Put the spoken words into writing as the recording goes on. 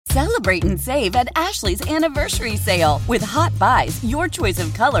Celebrate and save at Ashley's Anniversary Sale. With Hot Buys, your choice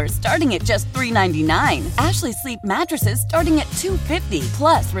of colors starting at just $3.99. Ashley Sleep mattresses starting at $2.50.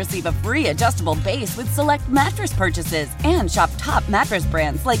 Plus, receive a free adjustable base with select mattress purchases. And shop top mattress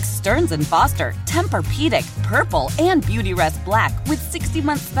brands like Stearns & Foster, Tempur-Pedic, Purple, and Beautyrest Black with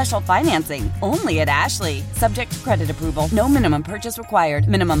 60-month special financing. Only at Ashley. Subject to credit approval. No minimum purchase required.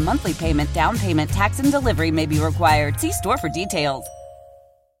 Minimum monthly payment, down payment, tax, and delivery may be required. See store for details.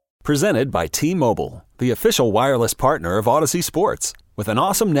 Presented by T-Mobile, the official wireless partner of Odyssey Sports. With an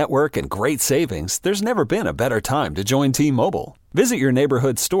awesome network and great savings, there's never been a better time to join T-Mobile. Visit your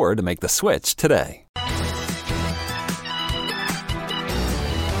neighborhood store to make the switch today.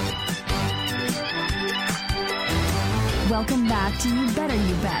 Welcome back to You Better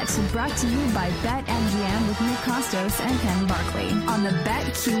You Bet, brought to you by BetMGM with Nick Costos and Ken Barkley on the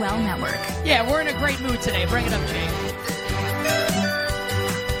BetQL network. Yeah, we're in a great mood today. Bring it up, Jay.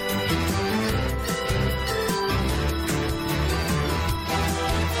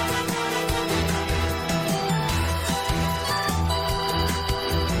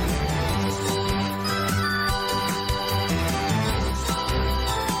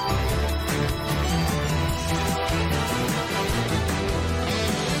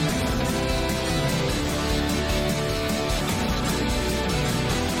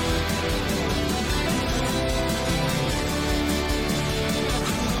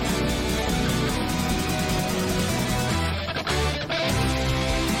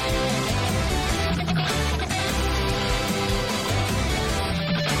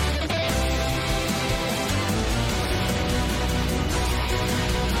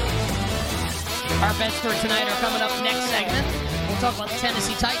 Our bets for tonight are coming up next segment. We'll talk about the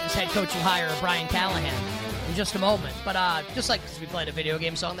Tennessee Titans head coaching hire Brian Callahan in just a moment. But just like we played a video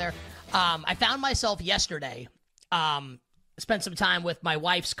game song there, I found myself yesterday, spent some time with my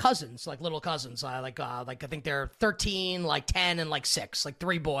wife's cousins, like little cousins. I think they're 13, like 10, and like 6, like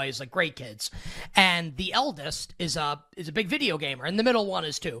 3 boys, like great kids. And the eldest is a big video gamer, and the middle one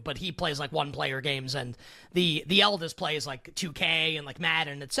is too. But he plays like one-player games, and the eldest plays like 2K and like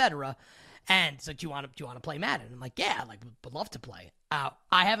Madden, etc. And it's like, do you want to play Madden? I'm like, yeah, like would love to play.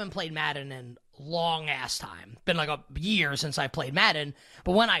 I haven't played Madden in long ass time. Been like a year since I played Madden.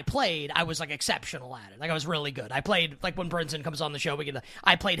 But when I played, I was like exceptional at it. Like I was really good. I played like when Brinson comes on the show,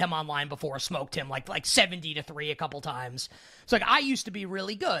 I played him online before, smoked him like 70-3 a couple times. So like I used to be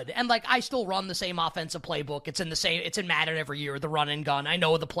really good. And like I still run the same offensive playbook. It's in Madden every year, the run and gun. I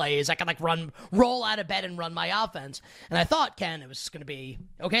know the plays. I can like roll out of bed and run my offense. And I thought, Ken, it was going to be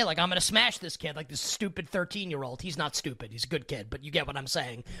okay, like I'm going to smash this kid, like this stupid 13-year-old. He's not stupid. He's a good kid, but you get what I'm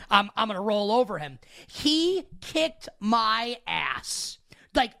saying. I'm going to roll over him. He kicked my ass.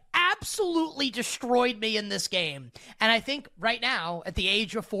 Like, absolutely destroyed me in this game. And I think right now, at the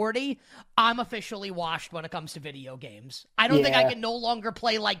age of 40, I'm officially washed when it comes to video games. I don't think I can no longer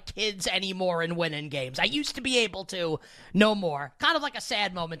play like kids anymore and win in games. I used to be able to, no more. Kind of like a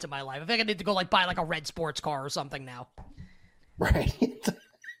sad moment in my life. I think I need to go like buy like a red sports car or something now. Right.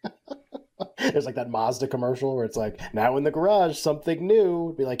 There's like that Mazda commercial where it's like, now in the garage, something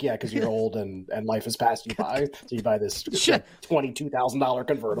new. Be like, yeah, because you're old and life has passed you by. So you buy this $22,000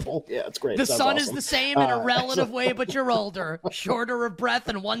 convertible. Yeah, it's great. The sun awesome. is the same in a relative way, but you're older, shorter of breath,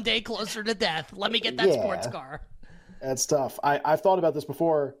 and one day closer to death. Let me get that sports car. That's tough. I've thought about this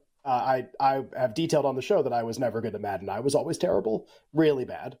before. I have detailed on the show that I was never good at Madden. I was always terrible, really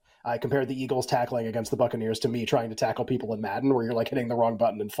bad. I compared the Eagles tackling against the Buccaneers to me trying to tackle people in Madden, where you're like hitting the wrong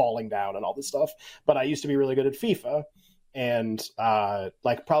button and falling down and all this stuff. But I used to be really good at FIFA. And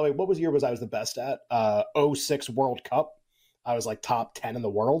like probably what year was I the best at? 06 World Cup. I was like top 10 in the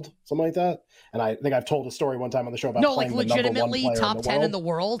world, something like that. And I think I've told a story one time on the show about playing the number 1 player top 10 in the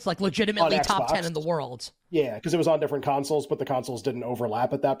world, like legitimately top 10 in the world. Yeah, because it was on different consoles, but the consoles didn't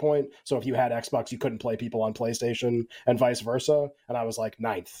overlap at that point. So if you had Xbox, you couldn't play people on PlayStation and vice versa. And I was like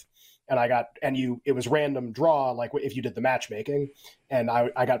 9th. And it was random draw, like if you did the matchmaking. And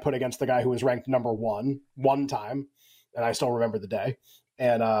I got put against the guy who was ranked number 1 time. And I still remember the day.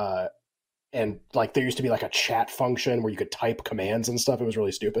 And like there used to be like a chat function where you could type commands and stuff. It was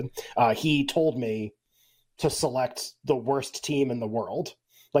really stupid. He told me to select the worst team in the world.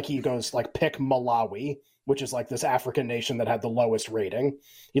 Like he goes like, pick Malawi, which is like this African nation that had the lowest rating.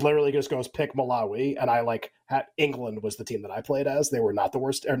 He literally just goes, pick Malawi. And I like had England was the team that I played as. They were not the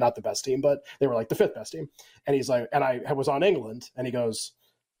worst or not the best team, but they were like the 5th best team. And he's like, and I was on England and he goes,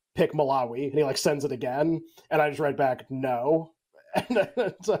 pick Malawi. And he like sends it again. And I just read back, no.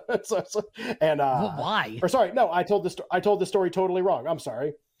 Why? Or sorry, no, I told the story totally wrong. I'm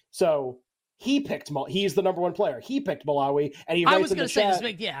sorry. So he's the number one player. He picked Malawi, and he I writes was in going the to say chat. this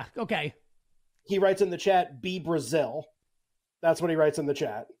big, yeah, okay. He writes in the chat, "Be Brazil." That's what he writes in the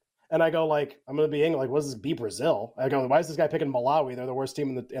chat. And I go like, I'm going to be England. Like, what does this be Brazil? I go, why is this guy picking Malawi? They're the worst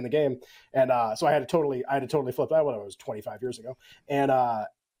team in the game. And so I had to totally flip that when it was 25 years ago.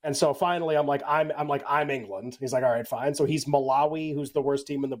 And so finally I'm I'm England. He's like, all right, fine. So he's Malawi, who's the worst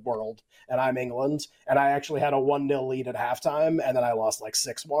team in the world, and I'm England. And I actually had a 1-0 lead at halftime, and then I lost like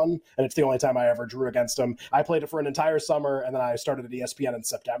 6-1. And it's the only time I ever drew against him. I played it for an entire summer, and then I started at ESPN in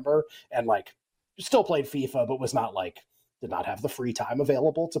September, and like still played FIFA, but was not like did not have the free time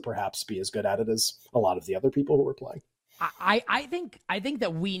available to perhaps be as good at it as a lot of the other people who were playing. I think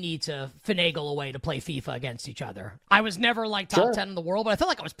that we need to finagle a way to play FIFA against each other. I was never like top 10 in the world, but I felt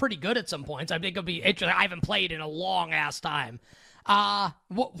like I was pretty good at some points. I think it'll be interesting. I haven't played in a long ass time.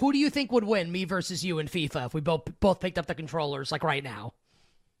 Who do you think would win, me versus you in FIFA, if we both picked up the controllers like right now?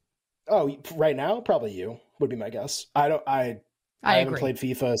 Oh, right now, probably you would be my guess. I haven't played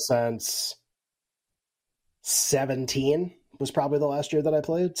FIFA since 17 was probably the last year that I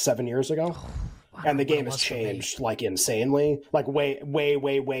played, 7 years ago. And the game has changed like insanely, like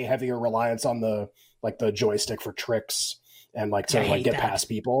way heavier reliance on the joystick for tricks and like to like get past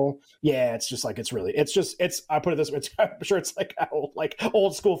people. Yeah, it's just like it's I put it this way, I'm sure it's like how like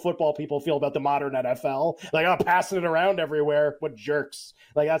old school football people feel about the modern NFL. Like, I'm passing it around everywhere. What jerks.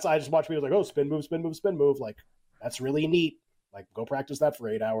 Like I just watch people like, oh, spin move. Like, that's really neat. Like, go practice that for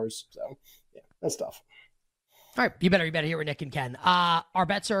 8 hours. So yeah, that's tough. All right, you better hear what Nick and Ken. Our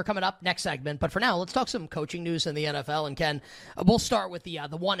bets are coming up next segment, but for now, let's talk some coaching news in the NFL. And Ken, we'll start with the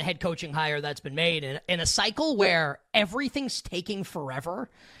one head coaching hire that's been made in a cycle where everything's taking forever.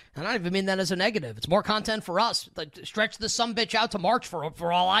 And I don't even mean that as a negative. It's more content for us. Like, stretch this sumbitch out to March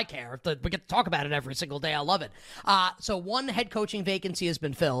for all I care. We get to talk about it every single day. I love it. So one head coaching vacancy has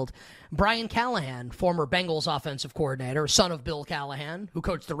been filled. Brian Callahan, former Bengals offensive coordinator, son of Bill Callahan, who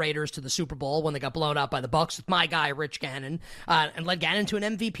coached the Raiders to the Super Bowl when they got blown out by the Bucs with my guy Rich Gannon, and led Gannon to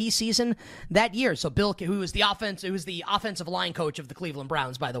an MVP season that year. So Bill, who was the offensive line coach of the Cleveland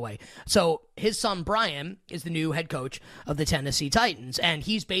Browns, by the way. So his son Brian is the new head coach of the Tennessee Titans, and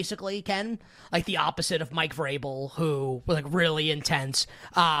he's basically, Ken, like the opposite of Mike Vrabel, who was like really intense.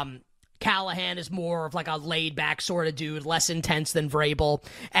 Callahan is more of like a laid-back sort of dude, less intense than Vrabel,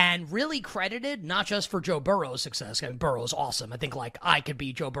 and really credited not just for Joe Burrow's success. I mean, Burrow's awesome. I think like I could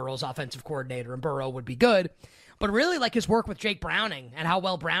be Joe Burrow's offensive coordinator and Burrow would be good. But really like his work with Jake Browning and how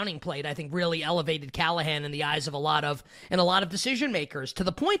well Browning played, I think really elevated Callahan in the eyes of a lot of decision makers, to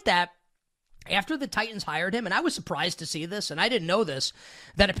the point that after the Titans hired him, and I was surprised to see this, and I didn't know this,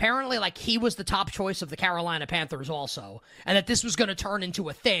 that apparently like he was the top choice of the Carolina Panthers also, and that this was going to turn into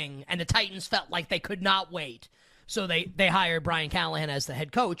a thing, and the Titans felt like they could not wait. So they hired Brian Callahan as the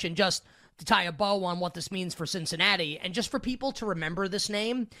head coach. And just to tie a bow on what this means for Cincinnati, and just for people to remember this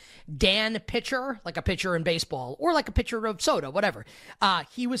name, Dan Pitcher, like a pitcher in baseball, or like a pitcher of soda, whatever.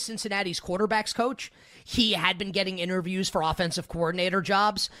 He was Cincinnati's quarterbacks coach. He had been getting interviews for offensive coordinator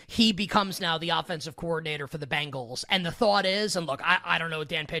jobs. He becomes now the offensive coordinator for the Bengals. And the thought is, and look, I don't know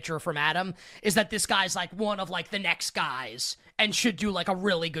Dan Pitcher from Adam, is that this guy's like one of like the next guys and should do like a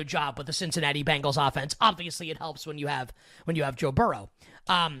really good job with the Cincinnati Bengals offense. Obviously, it helps when you have Joe Burrow.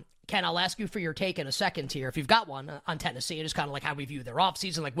 Ken, I'll ask you for your take in a second here, if you've got one, on Tennessee. It is kind of like how we view their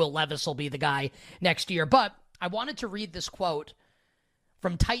offseason, like Will Levis will be the guy next year. But I wanted to read this quote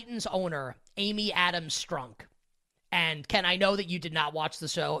from Titans owner Amy Adams Strunk. And Ken, I know that you did not watch the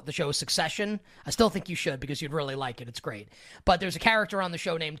show Succession. I still think you should, because you'd really like it. It's great. But there's a character on the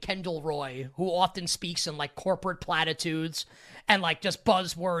show named Kendall Roy who often speaks in like corporate platitudes and like just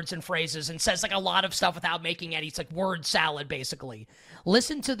buzzwords and phrases and says like a lot of stuff without making any. It's like word salad, basically.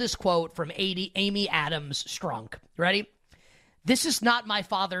 Listen to this quote from Amy Adams Strunk. Ready? "This is not my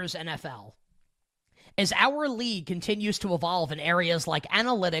father's NFL. As our league continues to evolve in areas like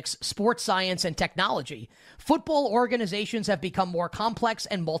analytics, sports science, and technology, football organizations have become more complex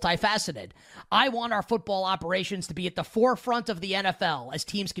and multifaceted. I want our football operations to be at the forefront of the NFL as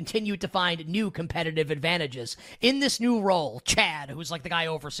teams continue to find new competitive advantages. In this new role, Chad," who's like the guy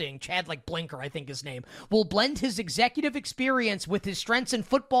overseeing, Chad like Blinker, I think his name, "will blend his executive experience with his strengths in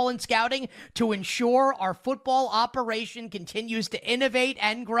football and scouting to ensure our football operation continues to innovate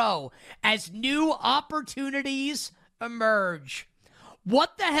and grow as new opportunities emerge."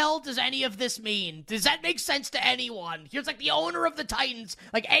 What the hell does any of this mean? Does that make sense to anyone? Here's like the owner of the Titans,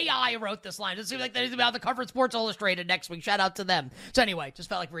 like AI wrote this line. It seems like they're about to cover Sports Illustrated next week. Shout out to them. So anyway, just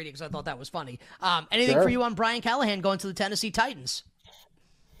felt like reading because I thought that was funny. Anything for you on Brian Callahan going to the Tennessee Titans?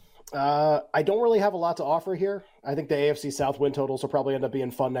 I don't really have a lot to offer here. I think the AFC South win totals will probably end up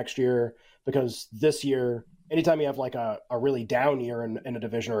being fun next year because this year, anytime you have like a really down year in a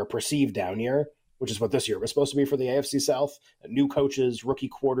division or a perceived down year, which is what this year was supposed to be for the AFC South, new coaches, rookie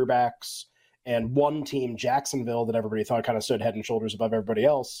quarterbacks, and one team, Jacksonville, that everybody thought kind of stood head and shoulders above everybody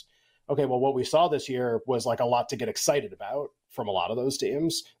else. Okay, well, what we saw this year was like a lot to get excited about from a lot of those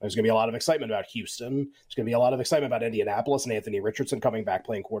teams. There's going to be a lot of excitement about Houston. There's going to be a lot of excitement about Indianapolis and Anthony Richardson coming back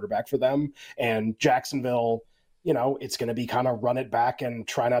playing quarterback for them. And Jacksonville, you know, it's going to be kind of run it back and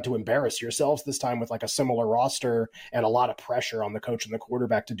try not to embarrass yourselves this time with like a similar roster and a lot of pressure on the coach and the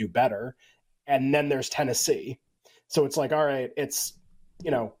quarterback to do better. And then there's Tennessee. So it's like, all right, it's, you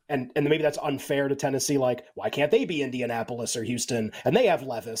know, and maybe that's unfair to Tennessee. Like, why can't they be Indianapolis or Houston? And they have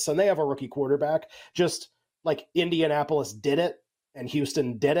Levis and they have a rookie quarterback. Just like Indianapolis did it and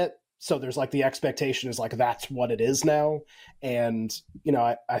Houston did it. So there's like the expectation is like, that's what it is now. And, you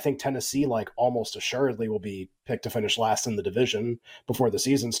know, I think Tennessee like almost assuredly will be picked to finish last in the division before the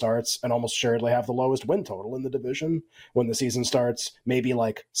season starts and almost assuredly have the lowest win total in the division when the season starts. Maybe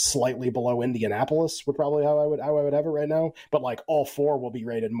like slightly below Indianapolis would probably how I would have it right now. But like all four will be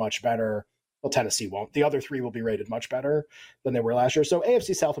rated much better. Well, Tennessee won't. The other three will be rated much better than they were last year. So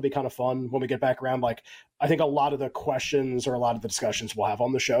AFC South will be kind of fun when we get back around. Like, I think a lot of the questions or a lot of the discussions we'll have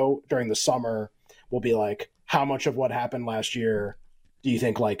on the show during the summer will be like, how much of what happened last year do you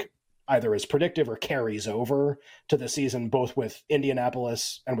think like either is predictive or carries over to the season, both with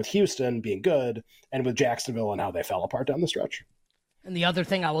Indianapolis and with Houston being good and with Jacksonville and how they fell apart down the stretch? And the other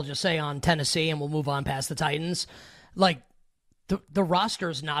thing I will just say on Tennessee, and we'll move on past the Titans, like the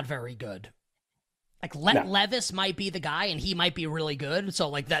roster is not very good. Like Levis might be the guy, and he might be really good. So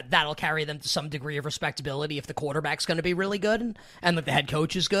like that'll carry them to some degree of respectability if the quarterback's going to be really good and the head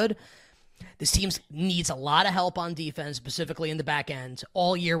coach is good. This team needs a lot of help on defense, specifically in the back end.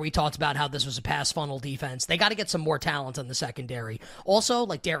 All year we talked about how this was a pass funnel defense. They got to get some more talent on the secondary. Also,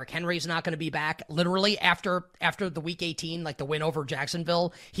 like Derrick Henry's not going to be back. Literally after the Week 18, like the win over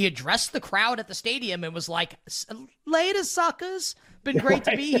Jacksonville, he addressed the crowd at the stadium and was like, "Later, suckers. Been great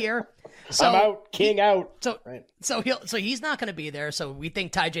to be here." So, I'm out, King out. So he's not going to be there. So we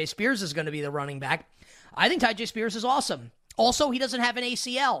think Tyjae Spears is going to be the running back. I think Tyjae Spears is awesome. Also, he doesn't have an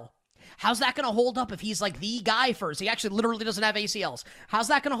ACL. How's that going to hold up if he's like the guy first? He actually literally doesn't have ACLs. How's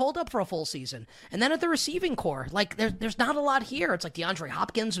that going to hold up for a full season? And then at the receiving core, like there's not a lot here. It's like DeAndre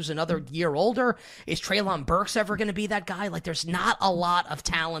Hopkins, who's another year older. Is Treylon Burks ever going to be that guy? Like there's not a lot of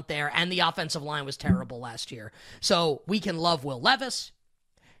talent there, and the offensive line was terrible last year. So we can love Will Levis.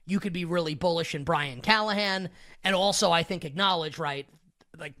 You could be really bullish in Brian Callahan, and also I think acknowledge, right,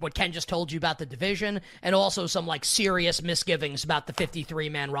 like what Ken just told you about the division, and also some like serious misgivings about the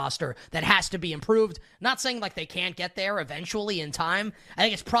 53-man roster that has to be improved. Not saying like they can't get there eventually in time. I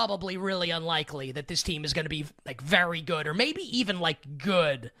think it's probably really unlikely that this team is going to be like very good or maybe even like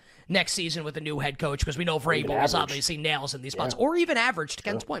good next season with a new head coach, because we know Vrabel is obviously nails in these spots, or even average to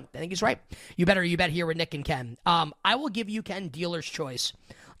Ken's point. I think he's right. You bet here with Nick and Ken. I will give you, Ken, dealer's choice.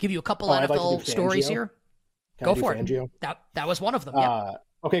 I'll give you a couple NFL stories here. Go for it. That was one of them. Yeah.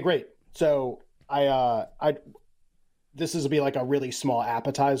 Okay, great. So this is be like a really small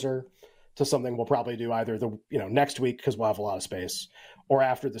appetizer to something we'll probably do either next week because we'll have a lot of space, or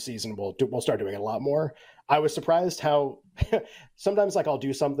after the season we'll start doing it a lot more. I was surprised how sometimes like I'll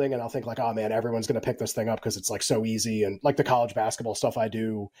do something and I'll think like, oh man, everyone's going to pick this thing up because it's like so easy. And like the college basketball stuff I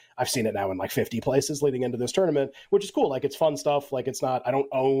do, I've seen it now in like 50 places leading into this tournament, which is cool. Like it's fun stuff. Like it's not, I don't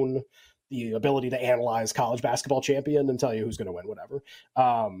own the ability to analyze college basketball champion and tell you who's going to win, whatever.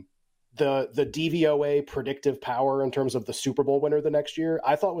 The DVOA predictive power in terms of the Super Bowl winner the next year,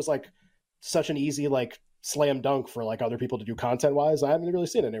 I thought was like such an easy, like slam dunk for like other people to do content wise. I haven't really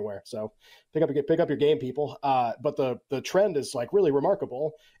seen it anywhere. So pick up your game, people. But the trend is like really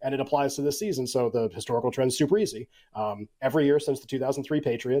remarkable and it applies to this season. So the historical trend is super easy. Every year since the 2003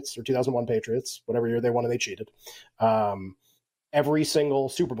 Patriots or 2001 Patriots, whatever year they won and they cheated, every single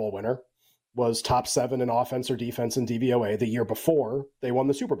Super Bowl winner was top 7 in offense or defense in DVOA the year before they won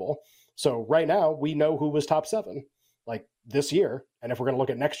the Super Bowl. So right now we know who was top 7 like this year. And if we're going to look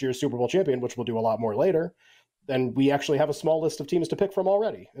at next year's Super Bowl champion, which we'll do a lot more later, then we actually have a small list of teams to pick from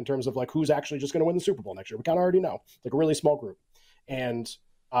already in terms of like who's actually just going to win the Super Bowl next year. We kind of already know, like a really small group. And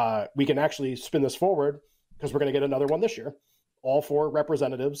we can actually spin this forward because we're going to get another one this year. All 4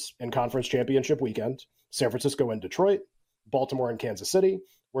 representatives in conference championship weekend, San Francisco and Detroit, Baltimore and Kansas City,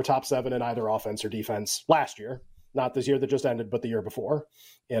 were top 7 in either offense or defense last year. Not this year that just ended, but the year before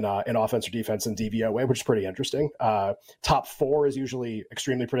in offense or defense and DVOA, which is pretty interesting. Top 4 is usually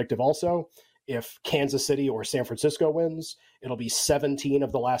extremely predictive also. if Kansas City or San Francisco wins, it'll be 17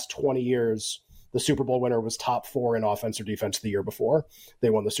 of the last 20 years the Super Bowl winner was top 4 in offense or defense the year before they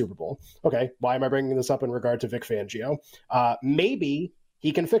won the Super Bowl. Okay, why am I bringing this up in regard to Vic Fangio? Maybe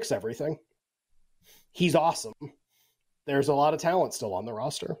he can fix everything. He's awesome. There's a lot of talent still on the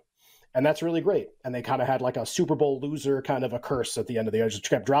roster. And that's really great. And they kind of had like a Super Bowl loser kind of a curse at the end of the year. Just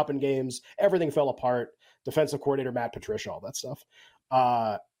kept dropping games. Everything fell apart. Defensive coordinator Matt Patricia, all that stuff.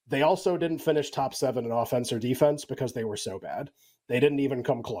 They also didn't finish top 7 in offense or defense because they were so bad. They didn't even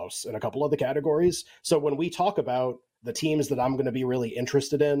come close in a couple of the categories. So when we talk about the teams that I'm going to be really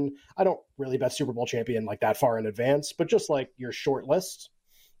interested in, I don't really bet Super Bowl champion like that far in advance, but just like your short list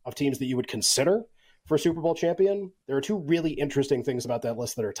of teams that you would consider for Super Bowl champion, there are 2 really interesting things about that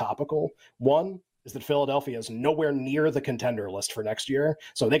list that are topical. One is that Philadelphia is nowhere near the contender list for next year.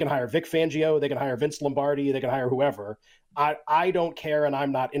 So they can hire Vic Fangio, they can hire Vince Lombardi, they can hire whoever. I don't care and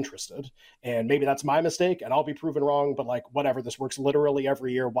I'm not interested. And maybe that's my mistake and I'll be proven wrong, but like whatever, this works literally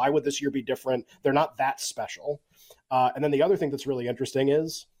every year. Why would this year be different? They're not that special. And then the other thing that's really interesting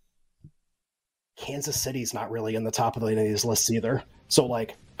is Kansas City's not really in the top of any of these lists either. So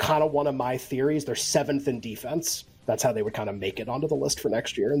like kind of one of my theories, they're 7th in defense. That's how they would kind of make it onto the list for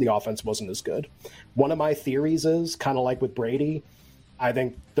next year, and the offense wasn't as good. One of my theories is kind of like with Brady, I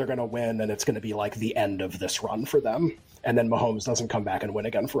think they're going to win, and it's going to be like the end of this run for them. And then Mahomes doesn't come back and win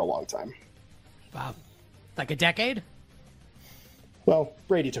again for a long time. Wow. Like a decade? Well,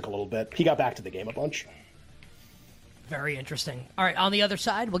 Brady took a little bit. He got back to the game a bunch. Very interesting. All right, on the other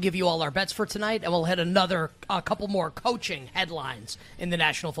side, we'll give you all our bets for tonight, and we'll hit a couple more coaching headlines in the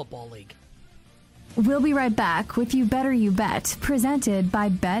National Football League. We'll be right back with You Better You Bet, presented by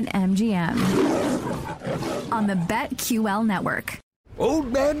BetMGM on the BetQL network.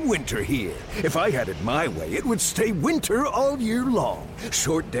 Old Man Winter here. If I had it my way, it would stay winter all year long.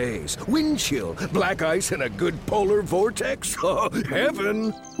 Short days, wind chill, black ice, and a good polar vortex. Oh,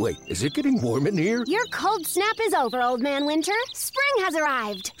 heaven. Wait, is it getting warm in here? Your cold snap is over, Old Man Winter. Spring has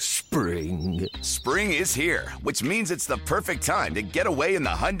arrived. Spring. Spring is here, which means it's the perfect time to get away in the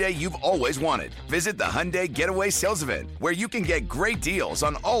Hyundai you've always wanted. Visit the Hyundai Getaway Sales Event, where you can get great deals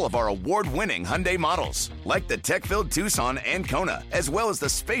on all of our award-winning Hyundai models, like the tech-filled Tucson and Kona, as well as the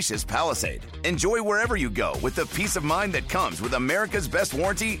spacious Palisade. Enjoy wherever you go with the peace of mind that comes with America's best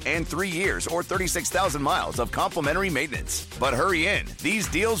warranty and 3 years or 36,000 miles of complimentary maintenance. But hurry in, these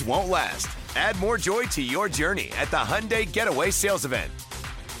deals won't last. Add more joy to your journey at the Hyundai Getaway Sales Event.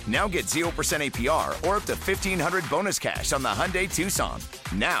 Now get 0% APR or up to $1,500 bonus cash on the Hyundai Tucson.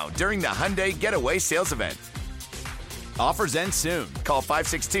 Now, during the Hyundai Getaway Sales Event. Offers end soon. Call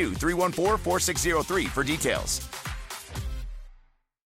 562-314-4603 for details.